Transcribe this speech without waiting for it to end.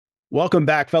Welcome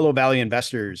back, fellow Valley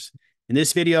investors. In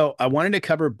this video, I wanted to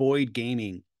cover Boyd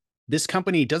Gaming. This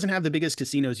company doesn't have the biggest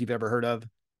casinos you've ever heard of.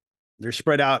 They're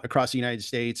spread out across the United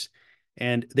States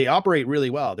and they operate really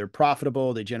well. They're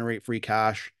profitable, they generate free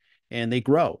cash, and they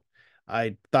grow.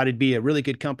 I thought it'd be a really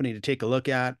good company to take a look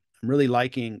at. I'm really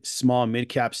liking small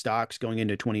mid-cap stocks going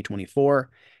into 2024,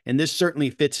 and this certainly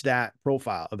fits that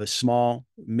profile of a small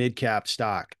mid-cap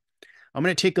stock. I'm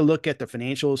going to take a look at the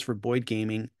financials for Boyd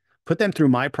Gaming, put them through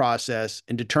my process,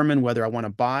 and determine whether I want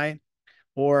to buy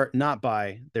or not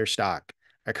buy their stock.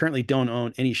 I currently don't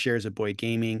own any shares of Boyd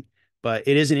Gaming, but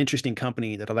it is an interesting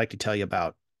company that I'd like to tell you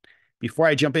about. Before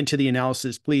I jump into the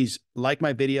analysis, please like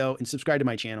my video and subscribe to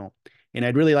my channel. And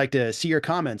I'd really like to see your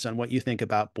comments on what you think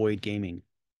about Boyd Gaming.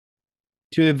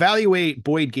 To evaluate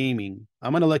Boyd Gaming,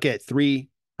 I'm going to look at three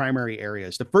primary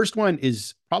areas. The first one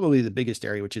is probably the biggest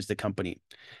area, which is the company.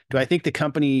 Do I think the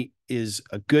company is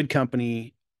a good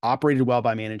company, operated well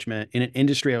by management in an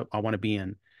industry I want to be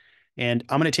in? And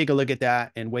I'm going to take a look at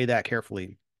that and weigh that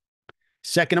carefully.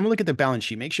 Second, I'm going to look at the balance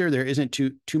sheet. Make sure there isn't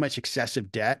too much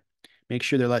excessive debt. Make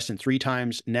sure they're less than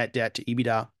 3x net debt to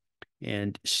EBITDA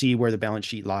and see where the balance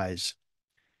sheet lies.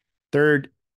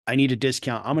 Third, I need a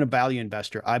discount. I'm a value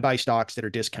investor. I buy stocks that are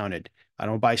discounted. I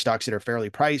don't buy stocks that are fairly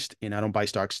priced, and I don't buy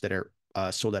stocks that are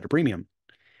sold at a premium.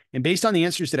 And based on the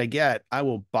answers that I get, I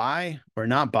will buy or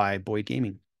not buy Boyd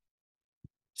Gaming.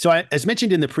 So as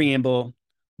mentioned in the preamble,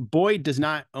 Boyd does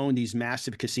not own these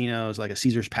massive casinos like a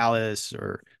Caesar's Palace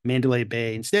or Mandalay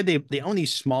Bay. Instead, they own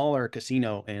these smaller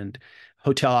casino and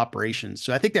hotel operations.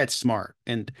 So I think that's smart.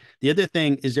 And the other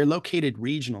thing is they're located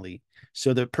regionally.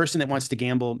 So the person that wants to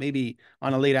gamble maybe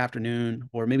on a late afternoon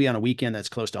or maybe on a weekend that's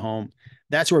close to home,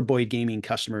 that's where Boyd Gaming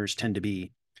customers tend to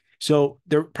be. So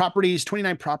their properties,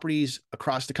 29 properties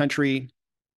across the country,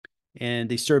 and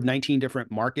they serve 19 different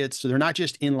markets. So they're not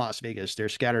just in Las Vegas, they're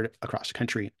scattered across the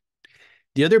country.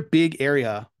 The other big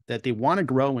area that they want to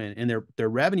grow in, and their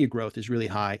revenue growth is really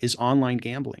high, is online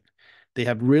gambling. They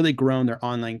have really grown their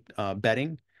online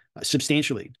betting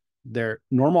substantially. Their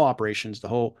normal operations, the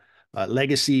whole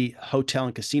legacy hotel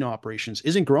and casino operations,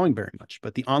 isn't growing very much,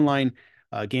 but the online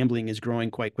gambling is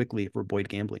growing quite quickly for Boyd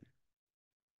Gambling.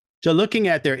 So looking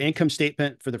at their income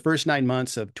statement for the first 9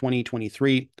 months of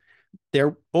 2023,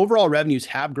 their overall revenues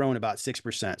have grown about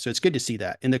 6%. So it's good to see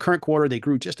that. In the current quarter, they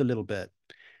grew just a little bit.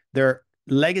 Their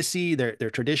legacy, their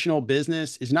traditional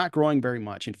business is not growing very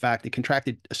much. In fact, it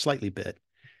contracted a slightly bit.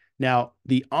 Now,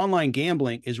 the online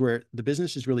gambling is where the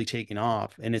business is really taking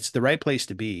off, and it's the right place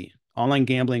to be. Online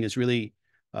gambling is really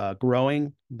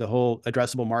growing. The whole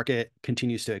addressable market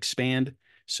continues to expand.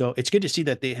 So it's good to see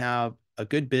that they have a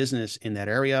good business in that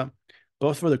area,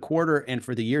 both for the quarter and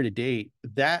for the year to date.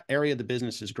 That area of the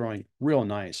business is growing real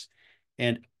nice.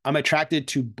 And I'm attracted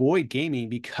to Boyd Gaming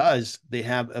because they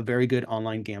have a very good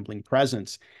online gambling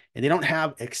presence, and they don't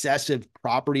have excessive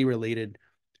property related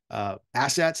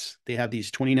assets. They have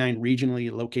these 29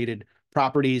 regionally located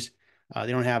properties.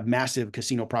 They don't have massive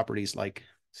casino properties like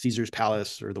Caesar's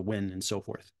Palace or the Wynn and so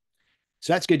forth.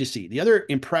 So that's good to see. The other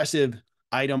impressive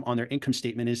item on their income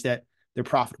statement is that they're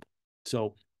profitable.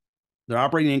 So their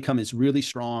operating income is really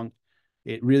strong.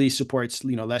 It really supports,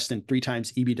 less than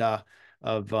 3x EBITDA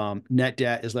of net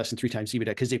debt is less than 3x EBITDA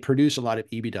because they produce a lot of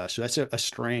EBITDA. So that's a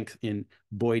strength in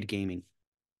Boyd Gaming.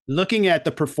 Looking at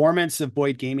the performance of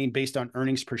Boyd Gaming based on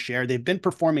earnings per share, they've been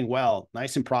performing well,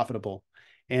 nice and profitable.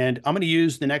 And I'm going to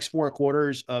use the next 4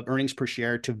 quarters of earnings per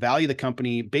share to value the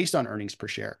company based on earnings per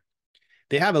share.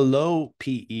 They have a low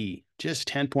PE, just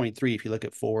 10.3 if you look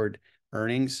at forward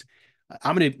earnings.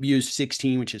 I'm going to use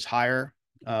 16, which is higher,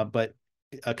 but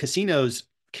casinos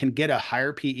can get a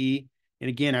higher PE. And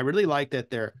again, I really like that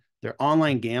their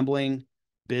online gambling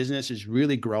business is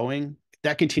really growing. If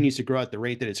that continues to grow at the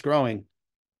rate that it's growing,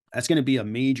 that's going to be a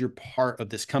major part of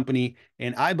this company.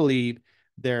 And I believe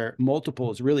their multiple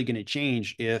is really going to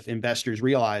change if investors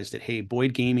realize that, hey,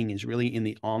 Boyd Gaming is really in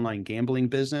the online gambling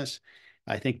business.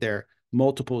 I think their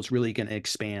multiple is really going to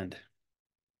expand.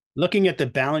 Looking at the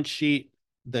balance sheet,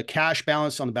 the cash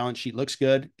balance on the balance sheet looks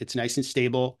good. It's nice and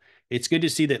stable. It's good to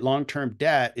see that long-term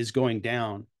debt is going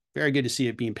down. Very good to see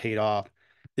it being paid off.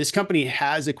 This company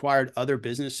has acquired other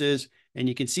businesses, and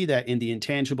you can see that in the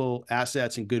intangible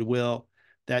assets and goodwill.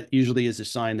 That usually is a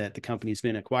sign that the company's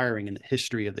been acquiring in the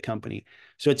history of the company.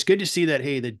 So it's good to see that,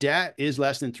 hey, the debt is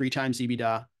less than 3x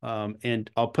EBITDA.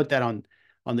 And I'll put that on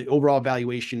the overall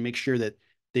valuation, make sure that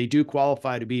they do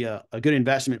qualify to be a good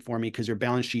investment for me because their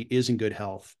balance sheet is in good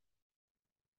health.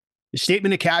 The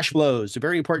statement of cash flows, a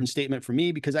very important statement for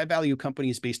me because I value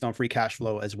companies based on free cash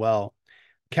flow as well.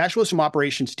 Cash flows from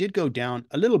operations did go down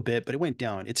a little bit, but it went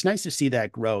down. It's nice to see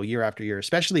that grow year after year,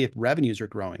 especially if revenues are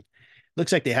growing.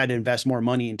 Looks like they had to invest more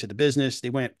money into the business. They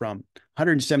went from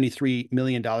 $173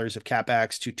 million of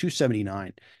CapEx to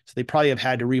 279. So they probably have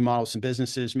had to remodel some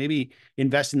businesses, maybe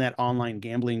invest in that online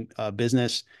gambling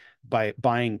business by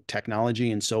buying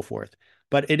technology and so forth.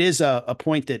 But it is a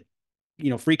point that,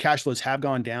 free cash flows have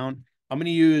gone down. I'm going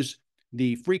to use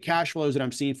the free cash flows that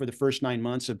I'm seeing for the first 9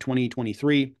 months of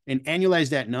 2023 and annualize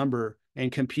that number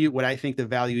and compute what I think the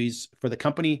value is for the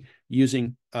company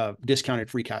using discounted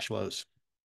free cash flows.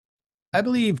 I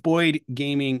believe Boyd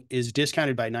Gaming is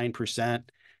discounted by 9%,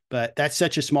 but that's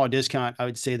such a small discount. I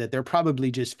would say that they're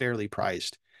probably just fairly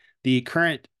priced. The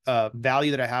current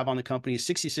value that I have on the company is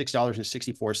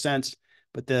 $66.64,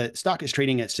 but the stock is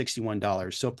trading at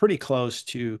 $61. So pretty close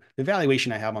to the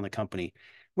valuation I have on the company.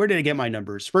 Where did I get my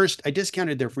numbers? First, I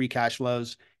discounted their free cash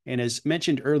flows. And as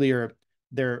mentioned earlier,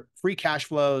 their free cash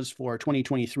flows for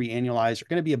 2023 annualized are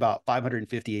going to be about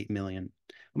 $558 million.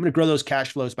 I'm going to grow those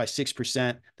cash flows by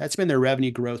 6%. That's been their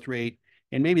revenue growth rate.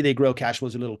 And maybe they grow cash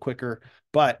flows a little quicker,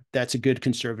 but that's a good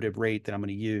conservative rate that I'm going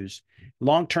to use.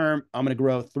 Long term, I'm going to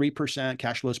grow 3%,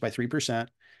 cash flows by 3%.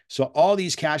 So all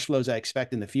these cash flows I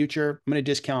expect in the future, I'm going to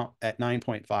discount at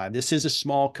 9.5. This is a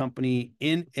small company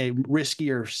in a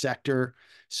riskier sector.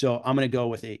 So I'm going to go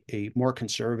with a more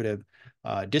conservative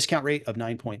discount rate of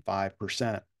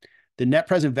 9.5%. The net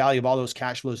present value of all those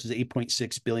cash flows is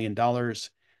 $8.6 billion.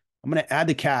 I'm going to add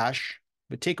the cash,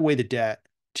 but take away the debt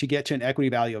to get to an equity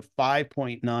value of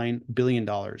 $5.9 billion.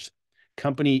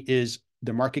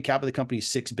 The market cap of the company is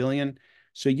 $6 billion.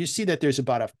 So you see that there's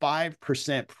about a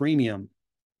 5% premium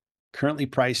currently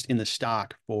priced in the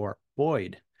stock for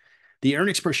Boyd. The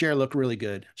earnings per share look really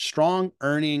good. Strong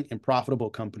earning and profitable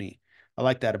company. I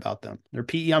like that about them. Their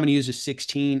PE I'm going to use is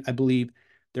 16. I believe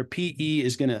their PE you're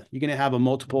going to have a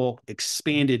multiple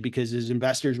expanded because as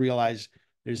investors realize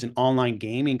there's an online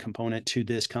gaming component to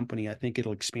this company. I think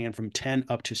it'll expand from 10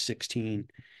 up to 16.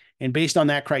 And based on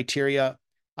that criteria,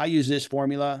 I use this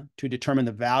formula to determine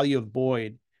the value of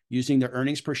Boyd using the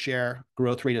earnings per share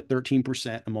growth rate of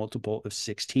 13%, a multiple of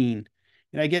 16.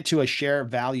 And I get to a share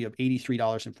value of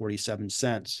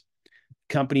 $83.47.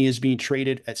 Company is being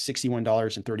traded at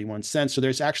 $61.31. So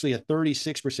there's actually a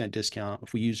 36% discount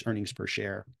if we use earnings per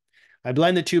share. I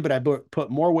blend the two, but I put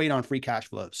more weight on free cash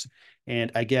flows.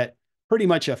 And I get pretty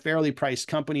much a fairly priced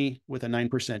company with a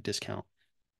 9% discount.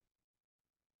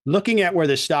 Looking at where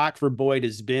the stock for Boyd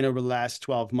has been over the last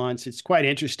 12 months, it's quite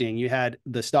interesting. You had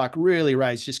the stock really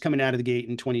rise just coming out of the gate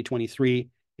in 2023.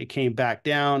 It came back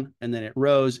down and then it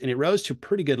rose to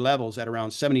pretty good levels at around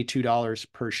 $72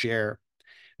 per share.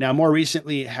 Now, more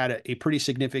recently, it had a pretty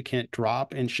significant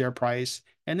drop in share price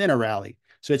and then a rally.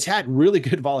 So it's had really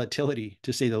good volatility,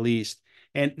 to say the least.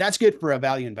 And that's good for a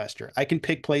value investor. I can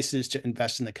pick places to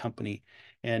invest in the company.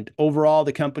 And overall,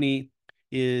 the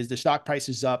stock price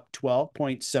is up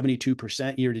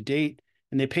 12.72% year to date.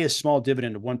 And they pay a small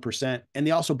dividend of 1%. And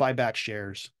they also buy back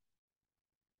shares.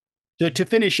 So to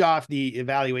finish off the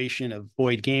evaluation of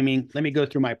Boyd Gaming, let me go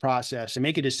through my process and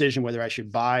make a decision whether I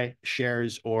should buy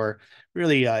shares or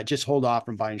really just hold off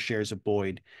from buying shares of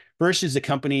Boyd. First is the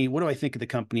company. What do I think of the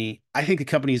company? I think the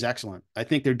company is excellent. I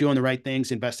think they're doing the right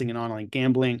things, investing in online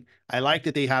gambling. I like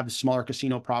that they have smaller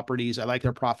casino properties. I like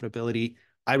their profitability.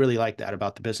 I really like that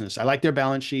about the business. I like their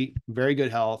balance sheet, very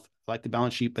good health. I like the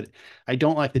balance sheet, but I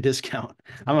don't like the discount.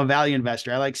 I'm a value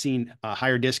investor. I like seeing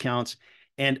higher discounts.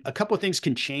 And a couple of things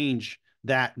can change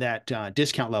that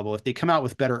discount level. If they come out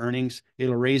with better earnings,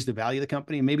 it'll raise the value of the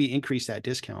company and maybe increase that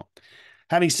discount.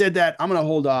 Having said that, I'm going to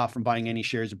hold off from buying any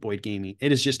shares of Boyd Gaming.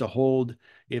 It is just a hold.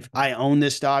 If I own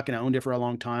this stock and I owned it for a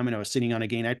long time and I was sitting on a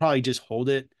gain, I'd probably just hold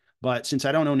it. But since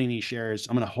I don't own any shares,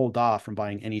 I'm going to hold off from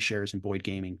buying any shares in Boyd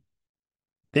Gaming.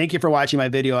 Thank you for watching my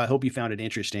video. I hope you found it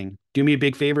interesting. Do me a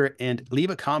big favor and leave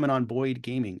a comment on Boyd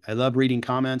Gaming. I love reading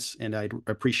comments and I'd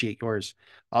appreciate yours.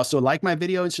 Also, like my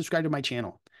video and subscribe to my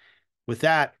channel. With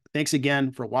that, thanks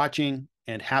again for watching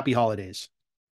and happy holidays.